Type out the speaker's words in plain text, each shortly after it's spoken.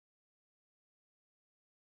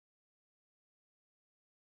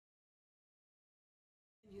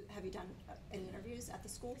Have you done any interviews at the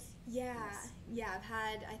schools? Yeah, Yes. yeah, I've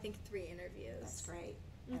had, I think, 3 interviews. That's great.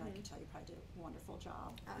 And I can tell you probably did a wonderful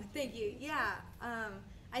job. Thank you. Yeah,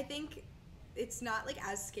 I think it's not like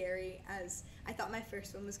as scary as I thought. My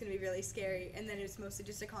first one was going to be really scary, and then it's mostly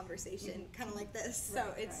just a conversation, kind of like this. So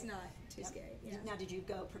Right, it's right. not too Yep. scary. Yeah. Now, did you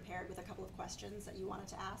go prepared with a couple of questions that you wanted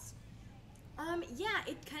to ask? Yeah,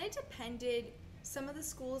 it kind of depended. Some of the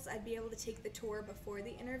schools I'd be able to take the tour before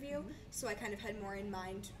the interview, so I kind of had more in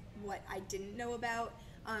mind what I didn't know about.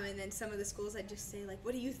 And then some of the schools I'd just say like,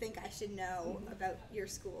 "What do you think I should know about your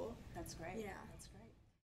school?" That's great. Yeah. That's